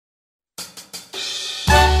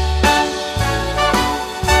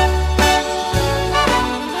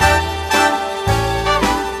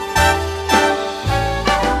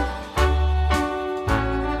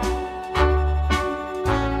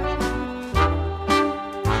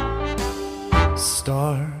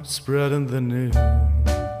Start spreading the news.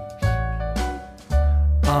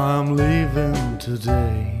 I'm leaving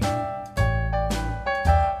today.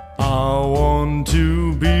 I want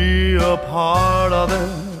to be a part of it.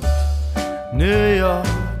 New York,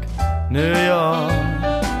 New York,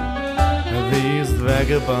 these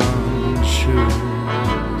vagabond shoes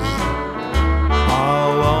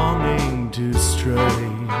are longing to stray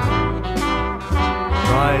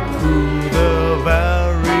right through the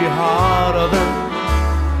very heart of it.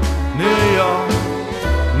 New York,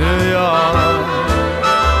 New York.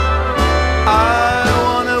 I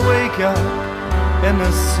wanna wake up in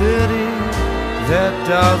a city that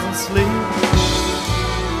doesn't sleep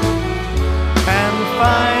and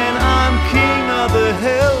find I'm king of the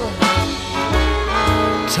hill,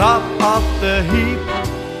 top of the heap.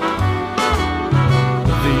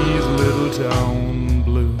 These little town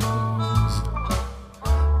blues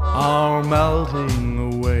are melting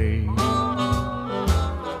away.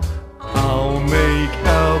 I'll make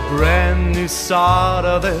a brand new start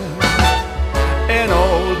of it in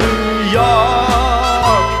old New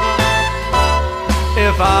York.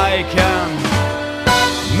 If I can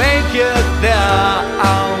make it there,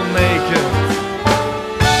 I'll make it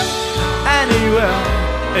anywhere.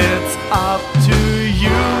 It's up to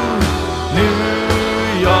you, New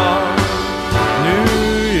York, New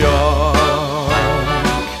York.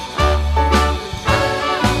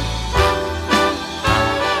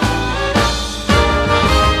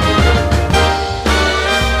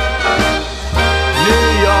 New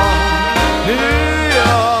York, New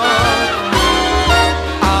York.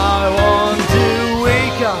 I want to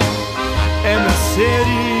wake up in a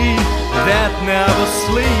city that never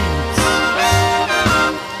sleeps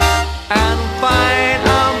and find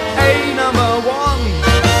I'm a #1,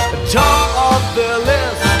 top of the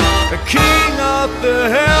list, the king of the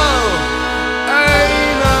hill, a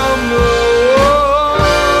 #1.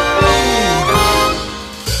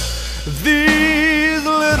 These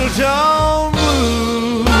little town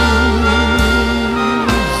blues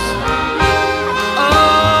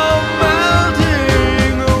are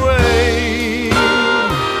melting away.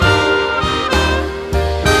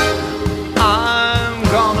 I'm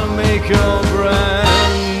gonna make a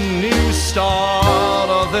brand new start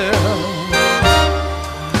of them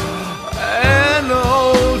in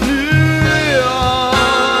old New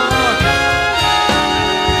York.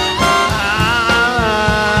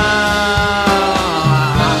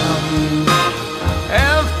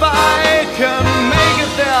 If I can make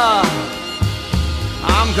it there,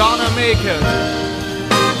 I'm gonna make it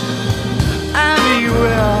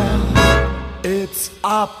anywhere. It's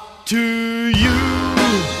up to you.